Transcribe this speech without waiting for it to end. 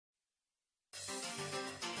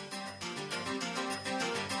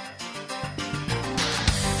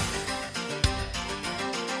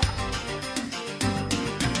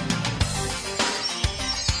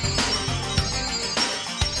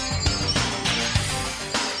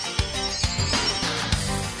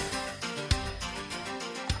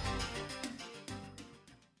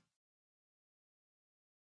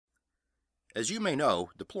As you may know,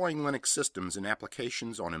 deploying Linux systems and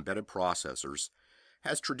applications on embedded processors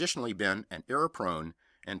has traditionally been an error-prone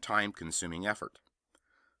and time-consuming effort.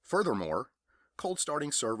 Furthermore, cold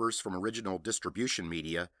starting servers from original distribution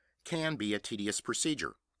media can be a tedious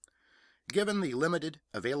procedure. Given the limited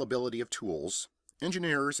availability of tools,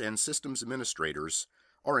 engineers and systems administrators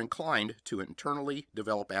are inclined to internally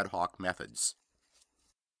develop ad hoc methods.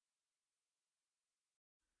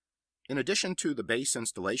 In addition to the base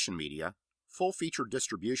installation media, full-featured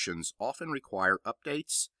distributions often require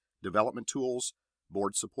updates, development tools,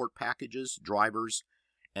 board support packages, drivers,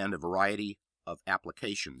 and a variety of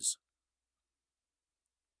applications.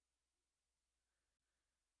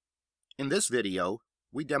 In this video,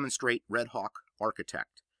 we demonstrate RedHawk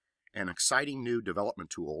Architect, an exciting new development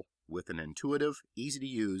tool with an intuitive,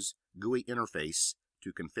 easy-to-use GUI interface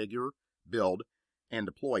to configure, build, and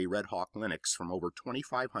deploy RedHawk Linux from over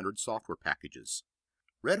 2,500 software packages.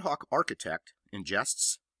 RedHawk Architect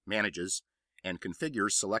ingests, manages, and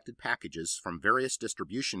configures selected packages from various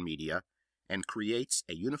distribution media and creates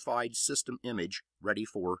a unified system image ready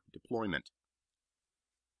for deployment.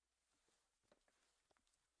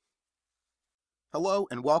 Hello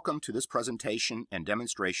and welcome to this presentation and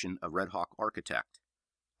demonstration of RedHawk Architect.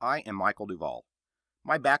 I am Michael Duvall.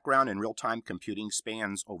 My background in real-time computing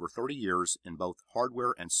spans over 30 years in both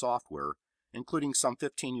hardware and software, including some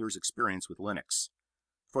 15 years experience with Linux.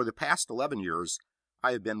 For the past 11 years,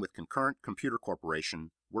 I have been with Concurrent Computer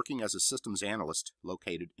Corporation, working as a systems analyst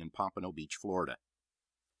located in Pompano Beach, Florida.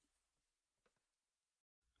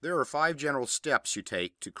 There are 5 general steps you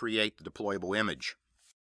take to create the deployable image.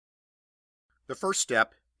 The first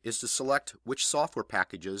step is to select which software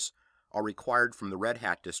packages are required from the Red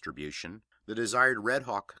Hat distribution, the desired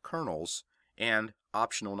RedHawk kernels, and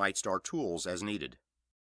optional Nightstar tools as needed.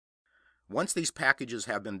 Once these packages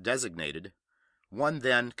have been designated, one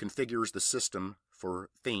then configures the system for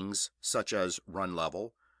things such as run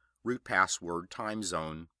level, root password, time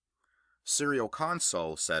zone, serial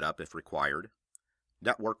console setup if required,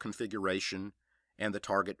 network configuration, and the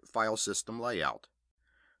target file system layout.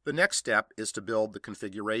 The next step is to build the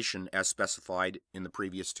configuration as specified in the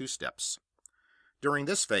previous 2 steps. During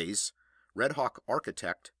this phase, RedHawk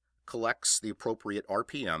Architect collects the appropriate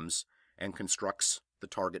RPMs and constructs the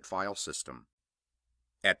target file system.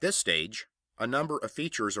 At this stage, a number of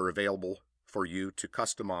features are available for you to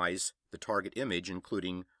customize the target image,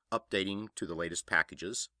 including updating to the latest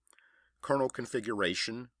packages, kernel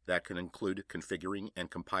configuration that can include configuring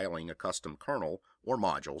and compiling a custom kernel or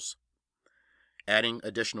modules, adding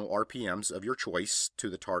additional RPMs of your choice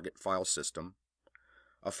to the target file system,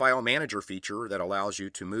 a file manager feature that allows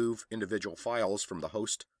you to move individual files from the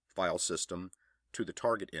host file system to the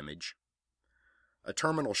target image, a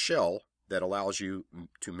terminal shell that allows you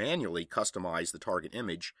to manually customize the target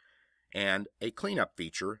image, and a cleanup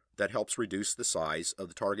feature that helps reduce the size of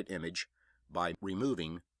the target image by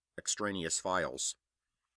removing extraneous files.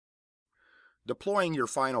 Deploying your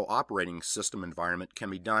final operating system environment can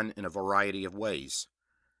be done in a variety of ways.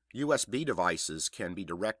 USB devices can be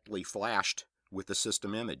directly flashed with the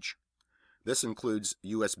system image. This includes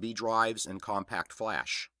USB drives and compact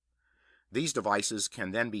flash. These devices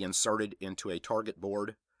can then be inserted into a target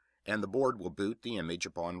board, and the board will boot the image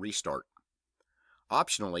upon restart.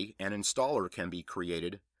 Optionally, an installer can be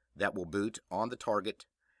created that will boot on the target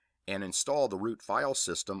and install the root file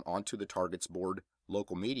system onto the target's board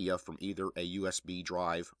local media from either a USB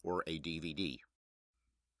drive or a DVD.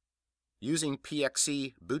 Using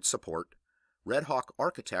PXE boot support, RedHawk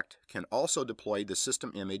Architect can also deploy the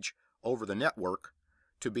system image over the network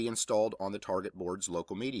to be installed on the target board's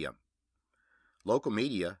local media. Local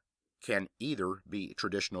media can either be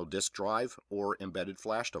traditional disk drive or embedded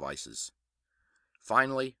flash devices.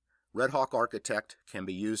 Finally, RedHawk Architect can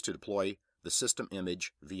be used to deploy the system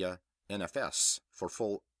image via NFS for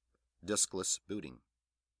full diskless booting.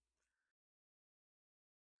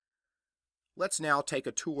 Let's now take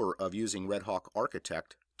a tour of using RedHawk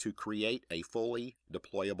Architect to create a fully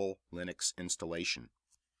deployable Linux installation.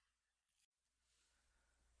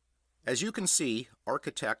 As you can see,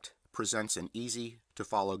 Architect presents an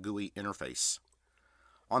easy-to-follow GUI interface.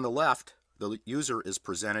 On the left, the user is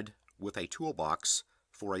presented with a toolbox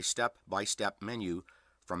for a step-by-step menu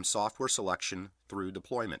from software selection through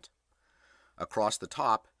deployment. Across the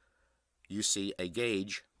top, you see a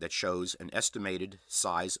gauge that shows an estimated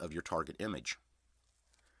size of your target image.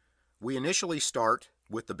 We initially start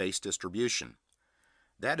with the base distribution.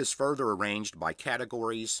 That is further arranged by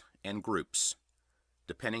categories and groups.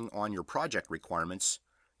 Depending on your project requirements,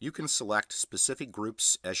 you can select specific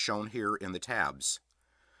groups as shown here in the tabs.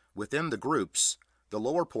 Within the groups, The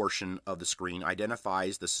lower portion of the screen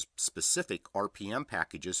identifies the specific RPM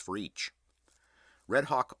packages for each.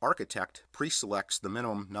 RedHawk Architect pre-selects the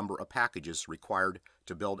minimum number of packages required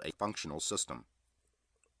to build a functional system.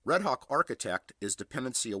 RedHawk Architect is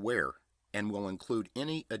dependency aware and will include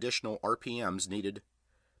any additional RPMs needed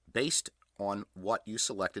based on what you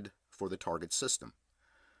selected for the target system.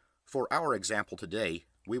 For our example today,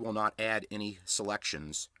 we will not add any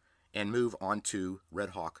selections and move on to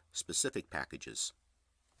RedHawk specific packages.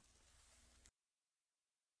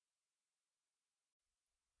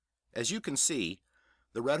 As you can see,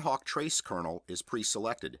 the RedHawk trace kernel is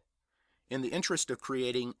pre-selected. In the interest of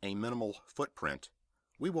creating a minimal footprint,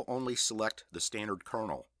 we will only select the standard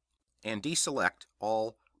kernel and deselect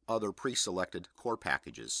all other pre-selected core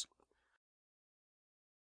packages.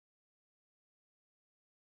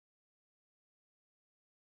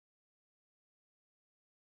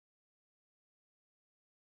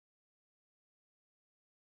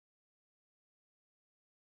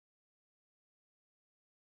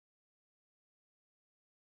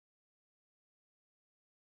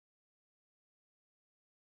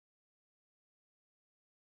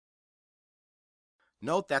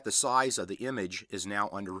 Note that the size of the image is now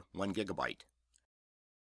under 1 GB.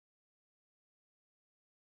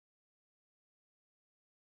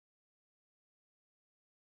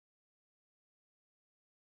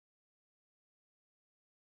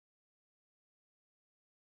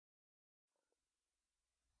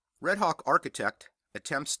 RedHawk Architect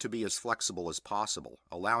attempts to be as flexible as possible,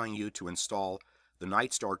 allowing you to install the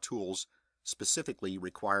Nightstar tools specifically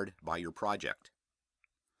required by your project.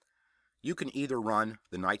 You can either run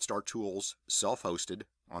the Nightstar tools self-hosted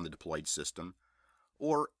on the deployed system,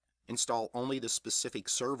 or install only the specific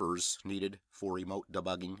servers needed for remote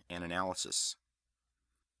debugging and analysis.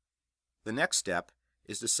 The next step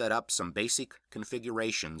is to set up some basic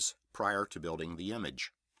configurations prior to building the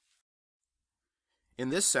image. In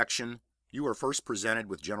this section, you are first presented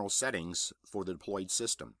with general settings for the deployed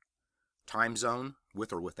system: time zone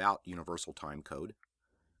with or without universal time code,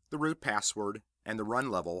 the root password, and the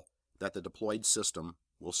run level that the deployed system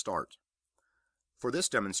will start. For this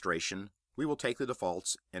demonstration, we will take the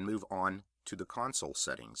defaults and move on to the console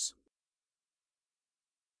settings.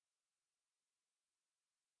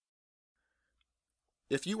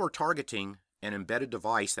 If you are targeting an embedded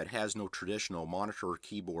device that has no traditional monitor,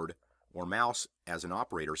 keyboard, or mouse as an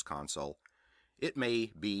operator's console, it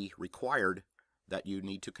may be required that you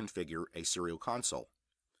need to configure a serial console.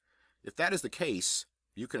 If that is the case,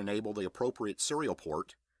 you can enable the appropriate serial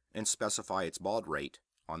port and specify its baud rate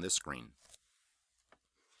on this screen.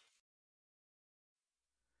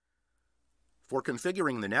 For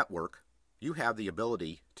configuring the network, you have the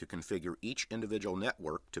ability to configure each individual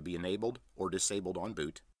network to be enabled or disabled on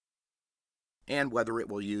boot, and whether it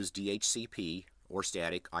will use DHCP or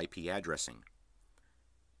static IP addressing.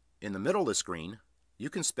 In the middle of the screen, you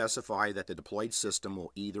can specify that the deployed system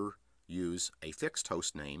will either use a fixed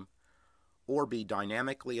host name or be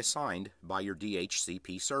dynamically assigned by your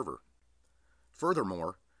DHCP server.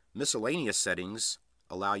 Furthermore, miscellaneous settings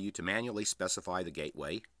allow you to manually specify the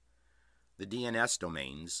gateway, the DNS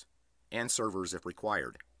domains, and servers if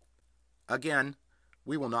required. Again,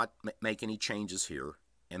 we will not make any changes here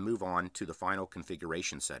and move on to the final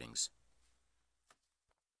configuration settings.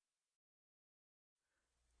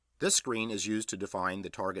 This screen is used to define the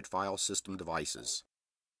target file system devices.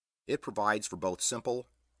 It provides for both simple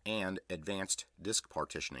and advanced disk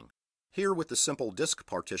partitioning. Here, with the simple disk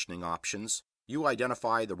partitioning options, you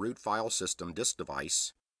identify the root file system disk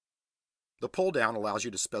device. The pull-down allows you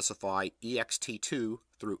to specify ext2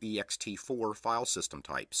 through ext4 file system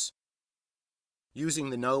types. Using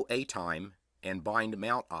the no A-time and bind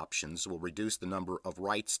mount options will reduce the number of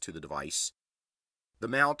writes to the device. The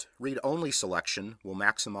mount read-only selection will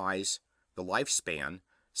maximize the lifespan,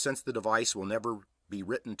 since the device will never be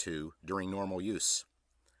written to during normal use.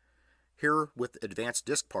 Here, with advanced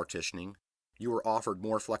disk partitioning, you are offered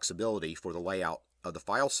more flexibility for the layout of the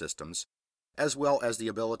file systems, as well as the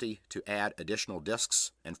ability to add additional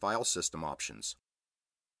disks and file system options.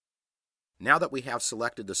 Now that we have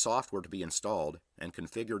selected the software to be installed and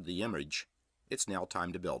configured the image, it's now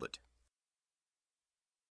time to build it.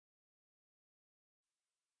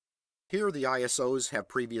 Here, the ISOs have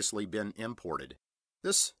previously been imported.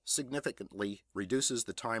 This significantly reduces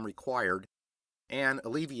the time required and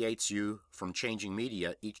alleviates you from changing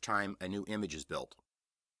media each time a new image is built.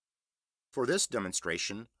 For this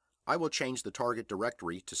demonstration, I will change the target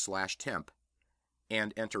directory to /temp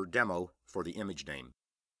and enter demo for the image name.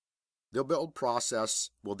 The build process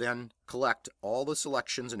will then collect all the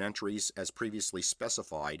selections and entries as previously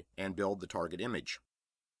specified and build the target image.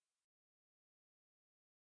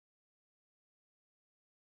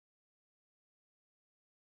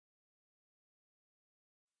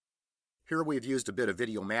 Here we've used a bit of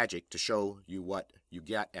video magic to show you what you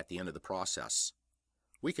get at the end of the process.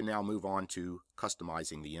 We can now move on to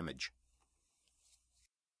customizing the image.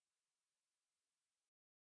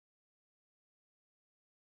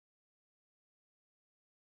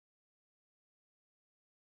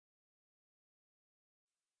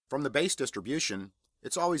 From the base distribution,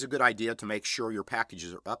 it's always a good idea to make sure your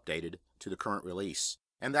packages are updated to the current release,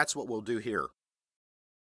 and that's what we'll do here.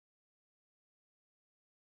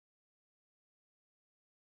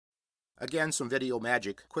 Again, some video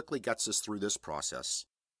magic quickly gets us through this process.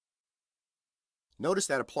 Notice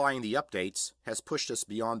that applying the updates has pushed us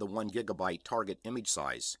beyond the 1 GB target image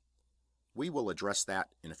size. We will address that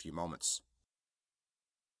in a few moments.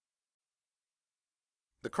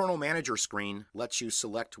 The Kernel Manager screen lets you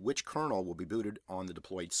select which kernel will be booted on the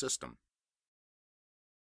deployed system.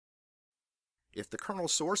 If the kernel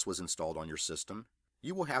source was installed on your system,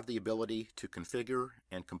 you will have the ability to configure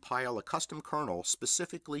and compile a custom kernel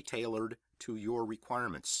specifically tailored to your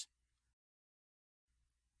requirements.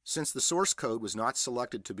 Since the source code was not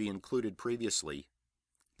selected to be included previously,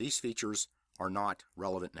 these features are not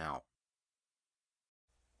relevant now.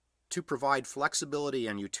 To provide flexibility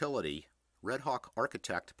and utility, RedHawk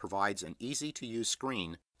Architect provides an easy-to-use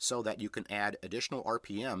screen so that you can add additional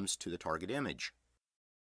RPMs to the target image.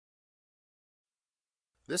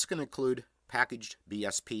 This can include packaged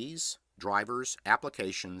BSPs, drivers,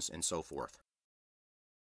 applications, and so forth.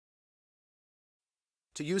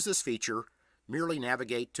 To use this feature, merely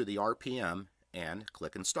navigate to the RPM and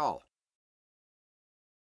click Install.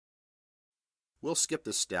 We'll skip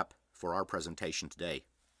this step for our presentation today.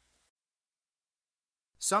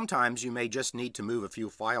 Sometimes you may just need to move a few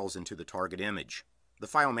files into the target image. The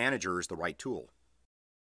File Manager is the right tool.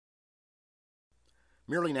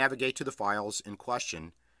 Merely navigate to the files in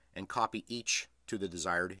question and copy each to the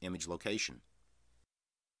desired image location.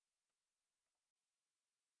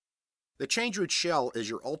 The change root shell is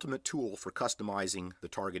your ultimate tool for customizing the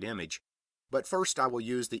target image, but first I will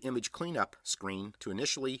use the image cleanup screen to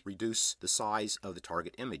initially reduce the size of the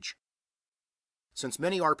target image. Since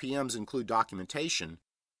many RPMs include documentation,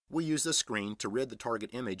 we use this screen to rid the target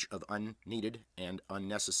image of unneeded and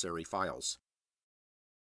unnecessary files.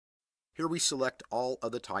 Here we select all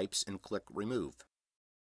of the types and click Remove.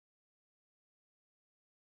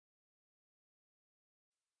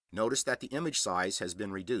 Notice that the image size has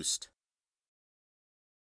been reduced.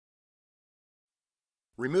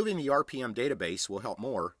 Removing the RPM database will help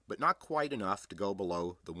more, but not quite enough to go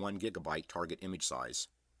below the 1 GB target image size.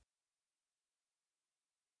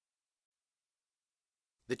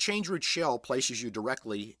 The change root shell places you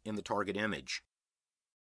directly in the target image.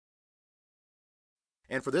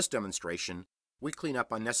 And for this demonstration, we clean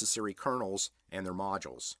up unnecessary kernels and their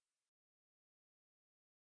modules.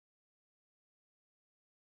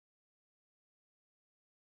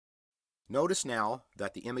 Notice now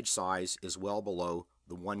that the image size is well below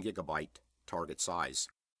the 1 GB target size.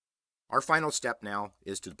 Our final step now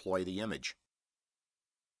is to deploy the image.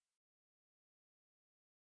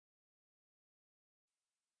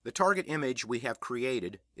 The target image we have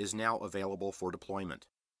created is now available for deployment.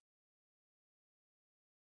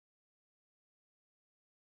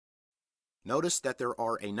 Notice that there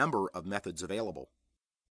are a number of methods available.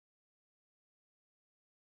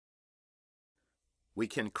 We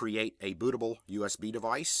can create a bootable USB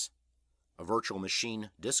device, a virtual machine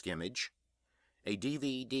disk image, a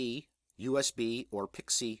DVD, USB, or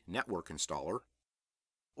Pixie network installer,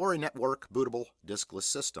 or a network bootable diskless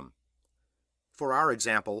system. For our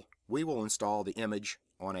example, we will install the image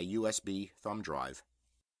on a USB thumb drive.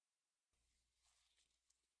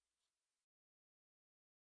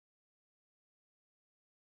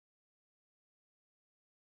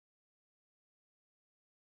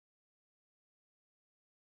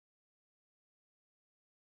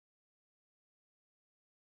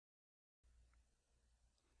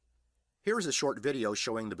 Here is a short video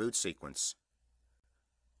showing the boot sequence.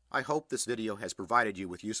 I hope this video has provided you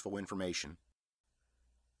with useful information.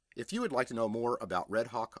 If you would like to know more about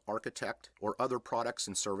RedHawk Architect or other products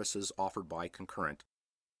and services offered by Concurrent,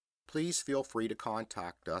 please feel free to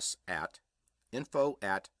contact us at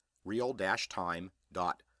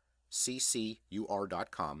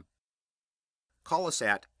info@real-time.ccur.com. Call us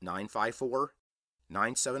at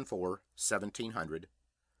 954-974-1700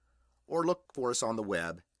 or look for us on the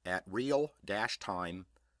web at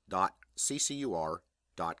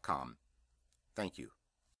real-time.ccur.com. Thank you.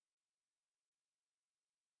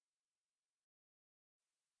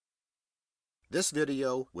 This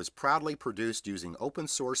video was proudly produced using open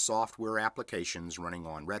source software applications running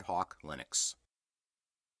on RedHawk Linux.